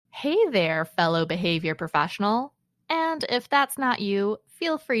Hey there, fellow behavior professional. And if that's not you,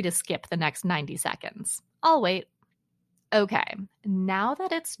 feel free to skip the next 90 seconds. I'll wait. Okay, now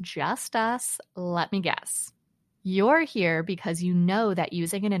that it's just us, let me guess. You're here because you know that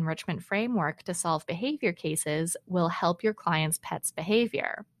using an enrichment framework to solve behavior cases will help your client's pet's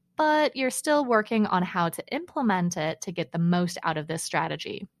behavior, but you're still working on how to implement it to get the most out of this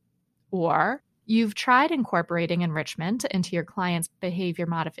strategy. Or you've tried incorporating enrichment into your client's behavior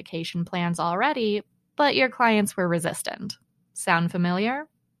modification plans already, but your clients were resistant. Sound familiar?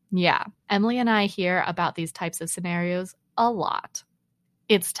 Yeah, Emily and I hear about these types of scenarios a lot.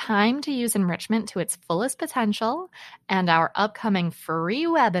 It's time to use enrichment to its fullest potential, and our upcoming free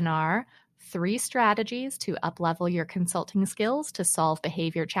webinar, 3 Strategies to Uplevel Your Consulting Skills to Solve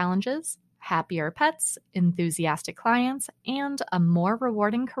Behavior Challenges, Happier Pets, Enthusiastic Clients, and a more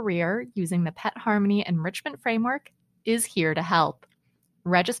rewarding career using the Pet Harmony Enrichment Framework is here to help.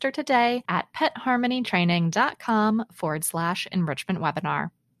 Register today at petharmonytraining.com/enrichment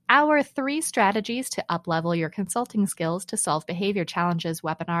webinar. Our 3 Strategies to Uplevel Your Consulting Skills to Solve Behavior Challenges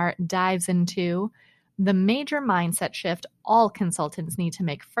webinar dives into the major mindset shift all consultants need to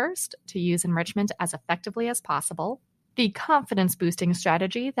make first to use enrichment as effectively as possible, the confidence-boosting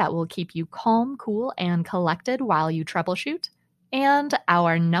strategy that will keep you calm, cool, and collected while you troubleshoot, and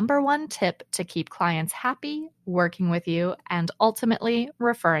our number 1 tip to keep clients happy, working with you, and ultimately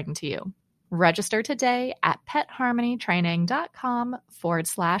referring to you. Register today at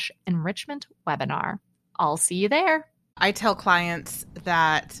petharmonytraining.com/enrichment webinar. I'll see you there. I tell clients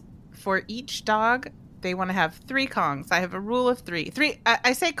that for each dog, they want to have 3 Kongs. I have a rule of 3.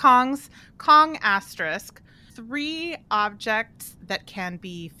 I say Kongs, Kong asterisk, 3 objects that can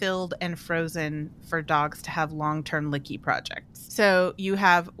be filled and frozen for dogs to have long-term licky projects. So you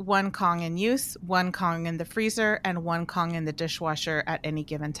have 1 Kong in use, 1 Kong in the freezer, and 1 Kong in the dishwasher at any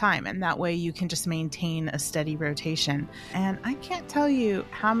given time. And that way you can just maintain a steady rotation. And I can't tell you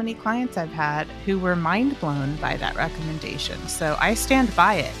how many clients I've had who were mind blown by that recommendation. So I stand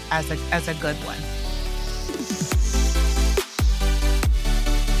by it as a good one.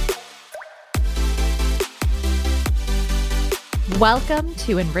 Welcome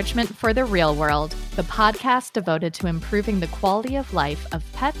to Enrichment for the Real World, the podcast devoted to improving the quality of life of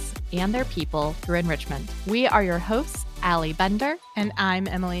pets and their people through enrichment. We are your hosts, Allie Bender. And I'm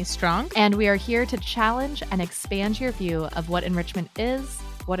Emily Strong. And we are here to challenge and expand your view of what enrichment is,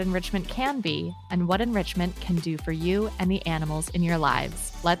 what enrichment can be, and what enrichment can do for you and the animals in your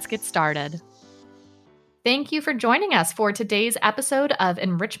lives. Let's get started. Thank you for joining us for today's episode of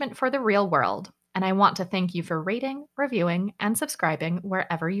Enrichment for the Real World. And I want to thank you for rating, reviewing, and subscribing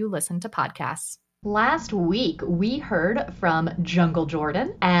wherever you listen to podcasts. Last week, we heard from Jungle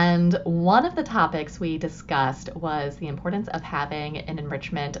Jordan, and one of the topics we discussed was the importance of having an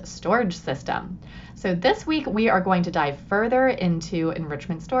enrichment storage system. So this week, we are going to dive further into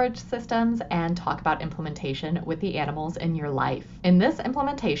enrichment storage systems and talk about implementation with the animals in your life. In this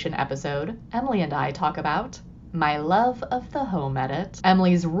implementation episode, Emily and I talk about my love of the home edit,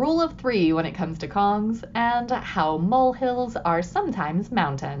 Emily's rule of 3 when it comes to Kongs, and how molehills are sometimes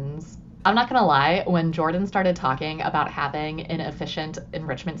mountains. I'm not gonna lie, when Jordan started talking about having an efficient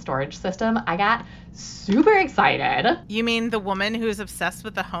enrichment storage system, I got super excited. You mean the woman who's obsessed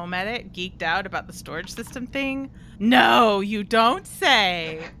with the home edit geeked out about the storage system thing? No, you don't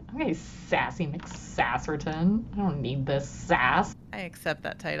say. Okay, sassy McSasserton. I don't need this sass. I accept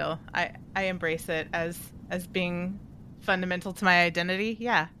that title. I embrace it as being fundamental to my identity.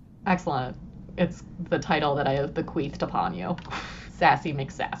 Yeah. Excellent. It's the title that I have bequeathed upon you. Sassy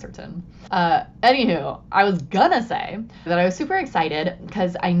McSasserton. Anywho, I was gonna say that I was super excited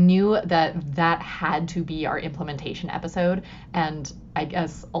because I knew that had to be our implementation episode. And I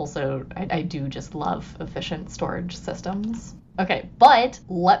guess also I do just love efficient storage systems. Okay, but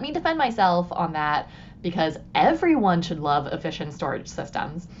let me defend myself on that because everyone should love efficient storage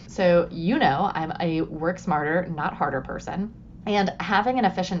systems. So, I'm a work smarter, not harder person. And having an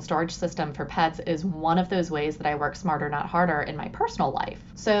efficient storage system for pets is one of those ways that I work smarter, not harder in my personal life.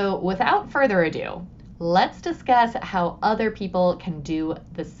 So without further ado, let's discuss how other people can do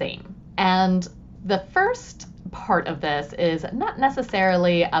the same. And the first part of this is not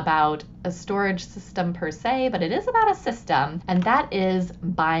necessarily about a storage system per se, but it is about a system, and that is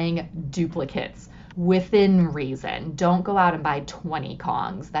buying duplicates within reason. Don't go out and buy 20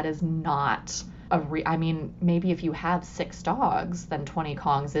 Kongs. That is not maybe if you have 6 dogs, then 20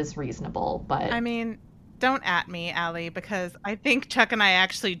 Kongs is reasonable, but... Don't at me, Allie, because I think Chuck and I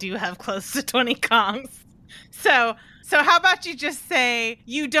actually do have close to 20 Kongs. So how about you just say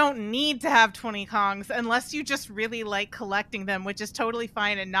you don't need to have 20 Kongs unless you just really like collecting them, which is totally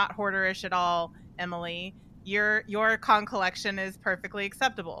fine and not hoarderish at all, Emily. Your Kong collection is perfectly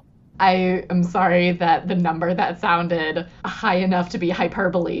acceptable. I am sorry that the number that sounded high enough to be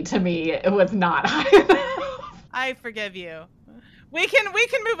hyperbole to me, it was not high enough. I forgive you. We can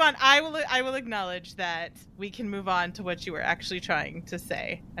move on. I will acknowledge that we can move on to what you were actually trying to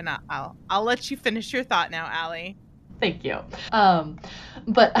say, and I'll let you finish your thought now, Allie. Thank you.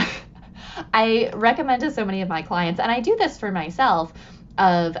 But I recommend to so many of my clients, and I do this for myself,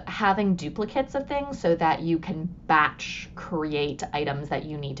 of having duplicates of things so that you can batch create items that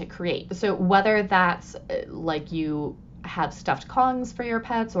you need to create. So whether that's like you have stuffed Kongs for your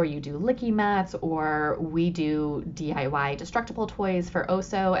pets, or you do licky mats, or we do DIY destructible toys for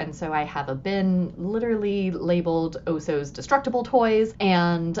Oso. And so I have a bin literally labeled Oso's destructible toys,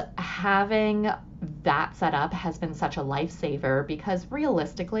 and having that setup has been such a lifesaver, because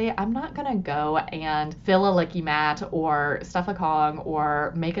realistically, I'm not gonna go and fill a licky mat or stuff a Kong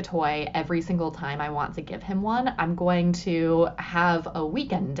or make a toy every single time I want to give him one. I'm going to have a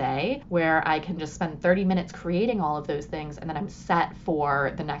weekend day where I can just spend 30 minutes creating all of those things, and then I'm set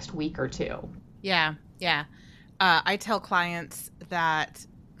for the next week or two. Yeah. I tell clients that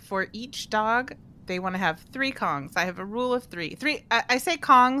for each dog, they want to have 3 Kongs. I have a rule of 3. I say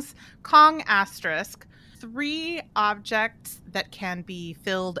Kongs, Kong asterisk, 3 objects that can be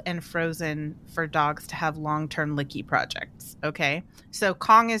filled and frozen for dogs to have long-term licky projects. Okay. So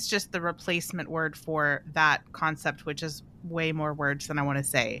Kong is just the replacement word for that concept, which is way more words than I want to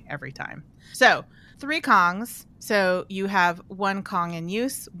say every time. So 3 Kongs. So you have 1 Kong in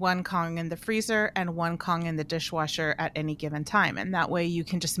use, 1 Kong in the freezer, and 1 Kong in the dishwasher at any given time. And that way you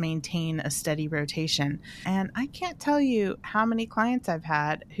can just maintain a steady rotation. And I can't tell you how many clients I've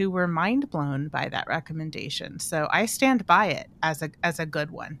had who were mind blown by that recommendation. So I stand by it as a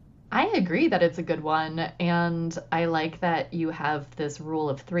good one. I agree that it's a good one. And I like that you have this rule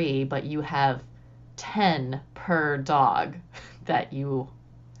of 3, but you have 10 per dog that you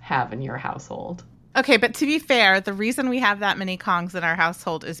have in your household. Okay, but to be fair, the reason we have that many Kongs in our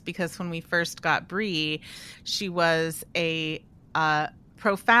household is because when we first got Bree, she was a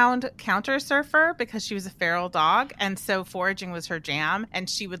profound counter surfer because she was a feral dog. And so foraging was her jam. And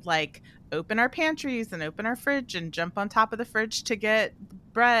she would like open our pantries and open our fridge and jump on top of the fridge to get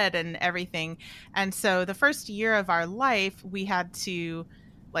bread and everything. And so the first year of our life, we had to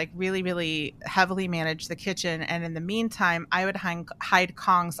like really, really heavily manage the kitchen. And in the meantime, I would hide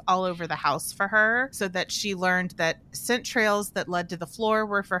Kongs all over the house for her so that she learned that scent trails that led to the floor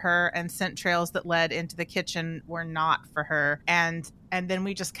were for her and scent trails that led into the kitchen were not for her. And then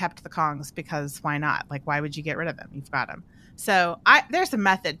we just kept the Kongs because why not? Like, why would you get rid of them? You've got them. So there's a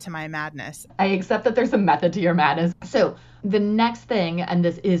method to my madness. I accept that there's a method to your madness. So the next thing, and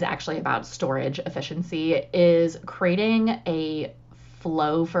this is actually about storage efficiency, is creating a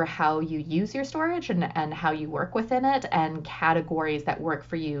flow for how you use your storage and how you work within it, and categories that work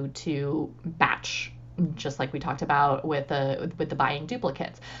for you to batch, just like we talked about with the buying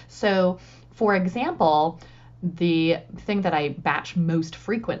duplicates. So for example, the thing that I batch most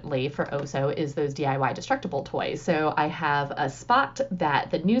frequently for Oso is those DIY destructible toys. So I have a spot that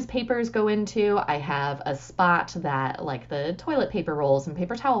the newspapers go into. I have a spot that like the toilet paper rolls and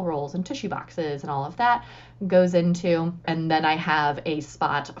paper towel rolls and tissue boxes and all of that goes into. And then I have a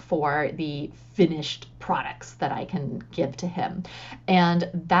spot for the finished products that I can give to him. And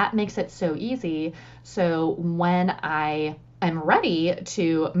that makes it so easy. So when I'm ready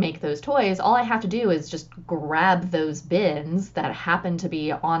to make those toys, all I have to do is just grab those bins that happen to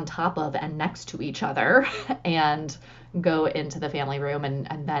be on top of and next to each other and go into the family room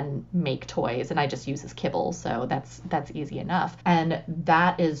and then make toys. And I just use his kibble, so that's easy enough. And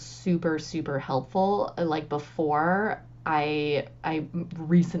that is super, super helpful. Like before, I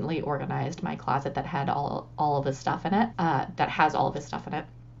recently organized my closet that had all of this stuff in it, that has all of this stuff in it.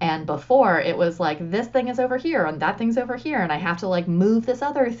 And before it was like, this thing is over here and that thing's over here, and I have to like move this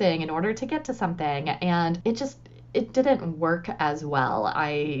other thing in order to get to something. And it didn't work as well.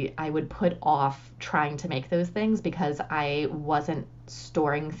 I would put off trying to make those things because I wasn't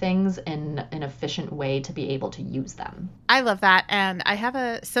storing things in an efficient way to be able to use them. I love that. And I have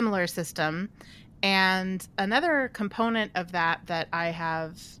a similar system. And another component of that I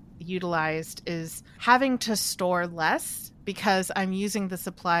have utilized is having to store less because I'm using the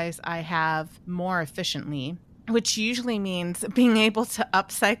supplies I have more efficiently. which usually means being able to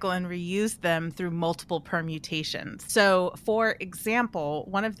upcycle and reuse them through multiple permutations. So, for example,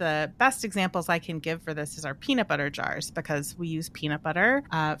 one of the best examples I can give for this is our peanut butter jars, because we use peanut butter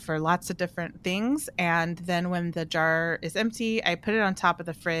for lots of different things. And then when the jar is empty, I put it on top of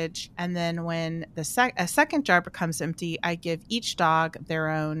the fridge. And then when a second jar becomes empty, I give each dog their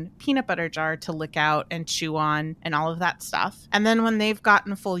own peanut butter jar to lick out and chew on and all of that stuff. And then when they've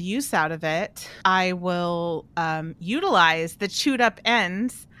gotten full use out of it, I will utilize the chewed up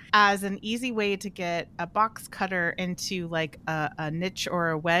ends as an easy way to get a box cutter into like a niche or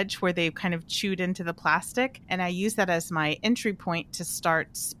a wedge where they've kind of chewed into the plastic. And I use that as my entry point to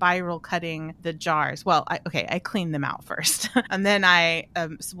start spiral cutting the jars. Well, I clean them out first. And then I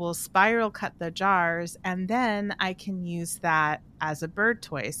will spiral cut the jars, and then I can use that as a bird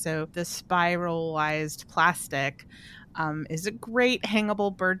toy. So the spiralized plastic is a great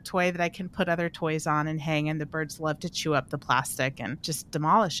hangable bird toy that I can put other toys on and hang, and the birds love to chew up the plastic and just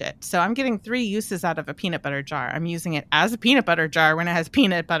demolish it. So I'm getting 3 uses out of a peanut butter jar. I'm using it as a peanut butter jar when it has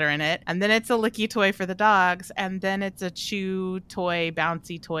peanut butter in it, and then it's a licky toy for the dogs, and then it's a chew toy,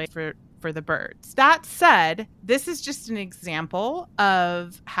 bouncy toy for the birds. That said, this is just an example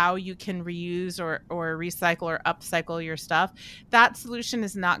of how you can reuse or recycle or upcycle your stuff. That solution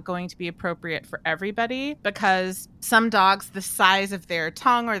is not going to be appropriate for everybody, because some dogs, the size of their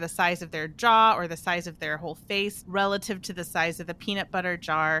tongue or the size of their jaw or the size of their whole face relative to the size of the peanut butter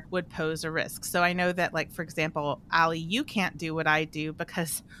jar would pose a risk. So I know that, like, for example, Allie, you can't do what I do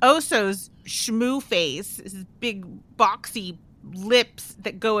because Oso's shmoo face, his big boxy lips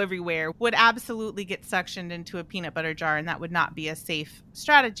that go everywhere, would absolutely get suctioned into a peanut butter jar, and that would not be a safe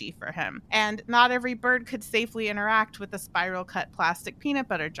strategy for him. And not every bird could safely interact with a spiral cut plastic peanut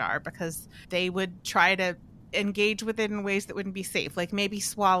butter jar, because they would try to engage with it in ways that wouldn't be safe, like maybe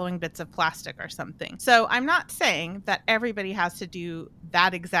swallowing bits of plastic or something. So I'm not saying that everybody has to do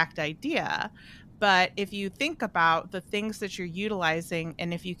that exact idea, but if you think about the things that you're utilizing,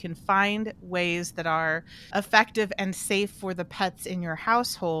 and if you can find ways that are effective and safe for the pets in your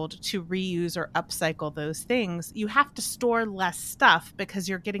household to reuse or upcycle those things, you have to store less stuff because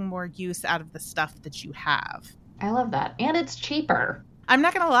you're getting more use out of the stuff that you have. I love that. And it's cheaper. I'm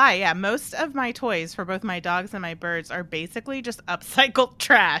not going to lie. Yeah, most of my toys for both my dogs and my birds are basically just upcycled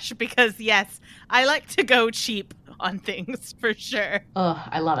trash because, yes, I like to go cheap on things for sure. Oh,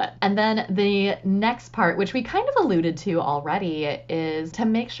 I love it. And then the next part, which we kind of alluded to already, is to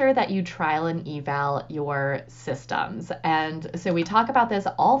make sure that you trial and eval your systems. And so we talk about this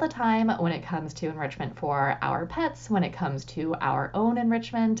all the time when it comes to enrichment for our pets, when it comes to our own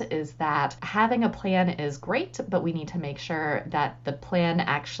enrichment, is that having a plan is great, but we need to make sure that the plan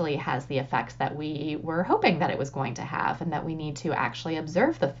actually has the effects that we were hoping that it was going to have, and that we need to actually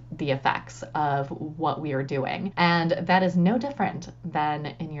observe the effects of what we are doing. And that is no different than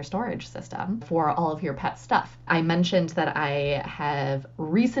in your storage system for all of your pet stuff. I mentioned that I have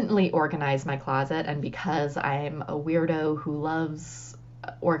recently organized my closet, and because I'm a weirdo who loves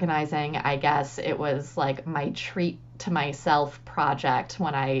organizing, I guess it was like my treat to myself project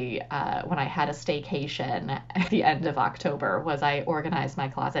when I had a staycation at the end of October, was I organized my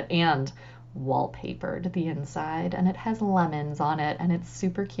closet and wallpapered the inside, and it has lemons on it, and it's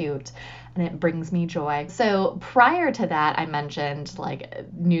super cute, and it brings me joy. So prior to that, I mentioned like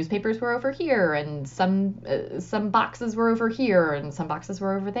newspapers were over here, and some boxes were over here, and some boxes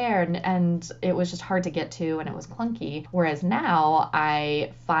were over there, and it was just hard to get to, and it was clunky. Whereas now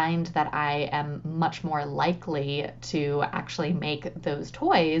I find that I am much more likely to actually make those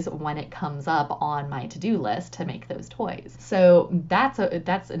toys when it comes up on my to-do list to make those toys. So that's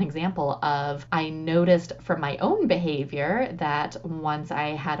an example of, I noticed from my own behavior that once I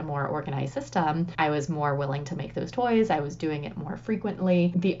had a more organized system, I was more willing to make those toys. I was doing it more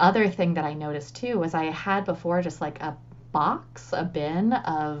frequently. The other thing that I noticed too was I had before just like a bin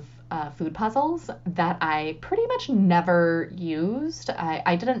of food puzzles that I pretty much never used.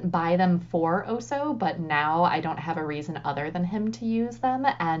 I didn't buy them for Oso, but now I don't have a reason other than him to use them,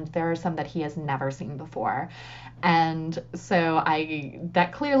 and there are some that he has never seen before. And so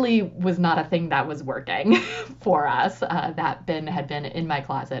that clearly was not a thing that was working for us. That bin had been in my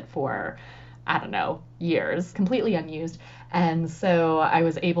closet for, I don't know, years, completely unused. And so I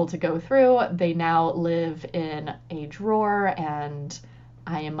was able to go through. They now live in a drawer, and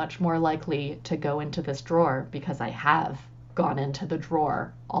I am much more likely to go into this drawer because I have gone into the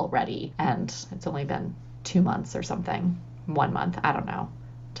drawer already. And it's only been 2 months or something, 1 month, I don't know.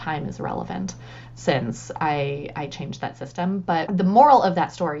 Time is relevant since I changed that system. But the moral of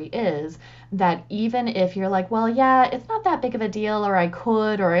that story is that even if you're like, well, yeah, it's not that big of a deal, or I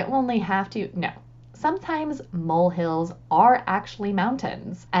could, or I only have to, no, sometimes molehills are actually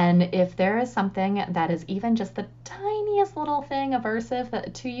mountains. And if there is something that is even just the tiniest little thing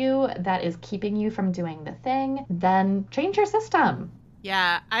aversive to you that is keeping you from doing the thing, then change your system.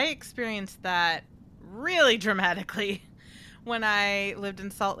 Yeah, I experienced that really dramatically when I lived in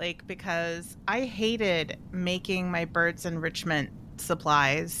Salt Lake because I hated making my birds enrichment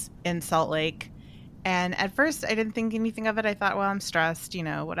supplies in Salt Lake. And at first, I didn't think anything of it. I thought, well, I'm stressed,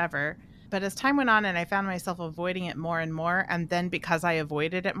 whatever. But as time went on and I found myself avoiding it more and more, and then because I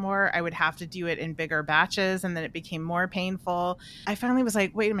avoided it more, I would have to do it in bigger batches, and then it became more painful. I finally was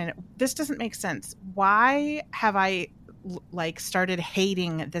like, wait a minute, this doesn't make sense. Why have I started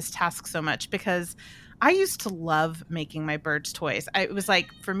hating this task so much? Because I used to love making my birds toys. It was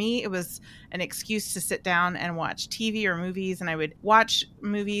like, for me, it was an excuse to sit down and watch TV or movies, and I would watch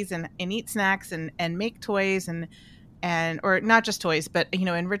movies and eat snacks and make toys and or not just toys, but,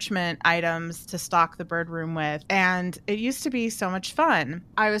 enrichment items to stock the bird room with. And it used to be so much fun.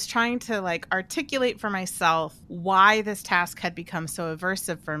 I was trying to articulate for myself why this task had become so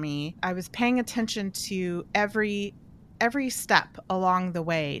aversive for me. I was paying attention to every step along the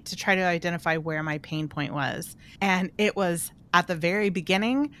way to try to identify where my pain point was. And it was at the very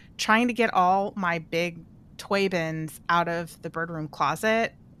beginning, trying to get all my big toy bins out of the bird room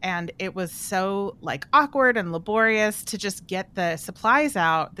closet. And it was so awkward and laborious to just get the supplies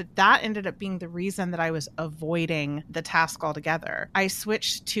out that ended up being the reason that I was avoiding the task altogether. I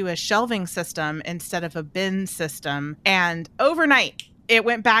switched to a shelving system instead of a bin system, and overnight it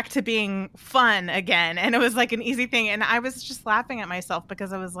went back to being fun again. And it was an easy thing. And I was just laughing at myself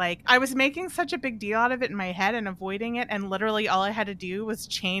because I was making such a big deal out of it in my head and avoiding it. And literally all I had to do was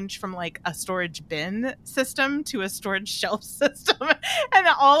change from a storage bin system to a storage shelf system. And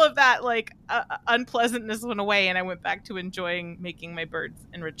all of that unpleasantness went away. And I went back to enjoying making my birds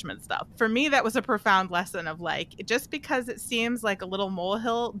enrichment stuff. For me, that was a profound lesson of just because it seems like a little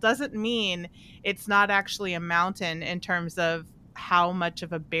molehill doesn't mean it's not actually a mountain in terms of how much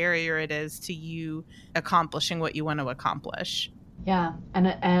of a barrier it is to you accomplishing what you want to accomplish. Yeah,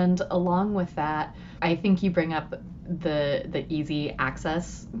 and along with that, I think you bring up the easy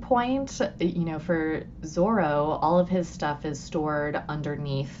access point. For Zorro, all of his stuff is stored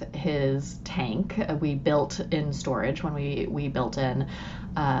underneath his tank. We built in storage when we built in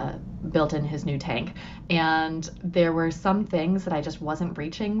his new tank, and there were some things that I just wasn't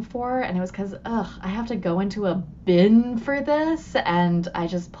reaching for, and it was because I have to go into a bin for this, and I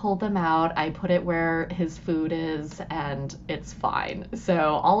just pulled them out. I put it where his food is, and it's fine. So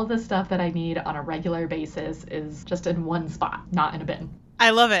all of the stuff that I need on a regular basis is just in one spot, not in a bin.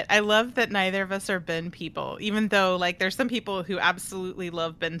 I love it. I love that neither of us are bin people, even though there's some people who absolutely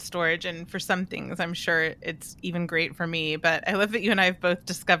love bin storage. And for some things, I'm sure it's even great for me. But I love that you and I have both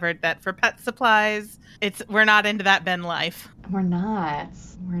discovered that for pet supplies, we're not into that bin life. We're not.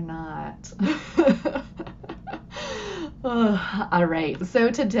 All right.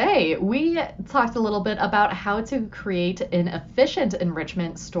 So today we talked a little bit about how to create an efficient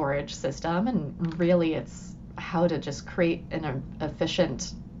enrichment storage system. And really it's how to just create an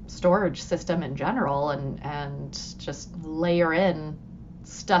efficient storage system in general and just layer in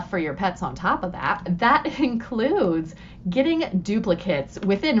stuff for your pets on top of that. That includes getting duplicates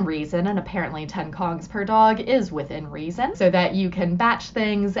within reason, and apparently 10 Kongs per dog is within reason, so that you can batch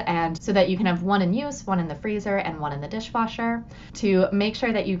things and so that you can have one in use, one in the freezer, and one in the dishwasher, to make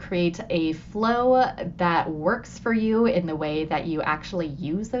sure that you create a flow that works for you in the way that you actually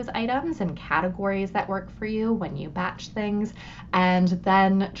use those items and categories that work for you when you batch things, and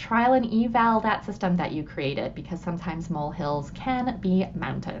then trial and eval that system that you created, because sometimes molehills can be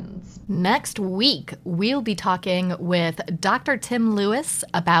mountains. Next week, we'll be talking with Dr. Tim Lewis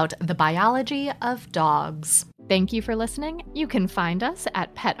about the biology of dogs. Thank you for listening. You can find us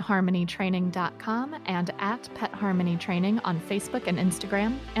at petharmonytraining.com and at Pet Harmony Training on Facebook and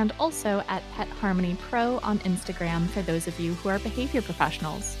Instagram, and also at Pet Harmony Pro on Instagram for those of you who are behavior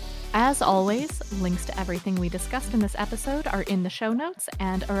professionals. As always, links to everything we discussed in this episode are in the show notes,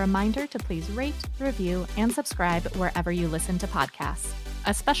 and a reminder to please rate, review, and subscribe wherever you listen to podcasts.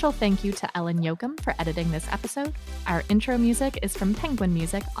 A special thank you to Ellen Yoakum for editing this episode. Our intro music is from Penguin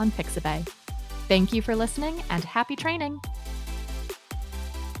Music on Pixabay. Thank you for listening, and happy training!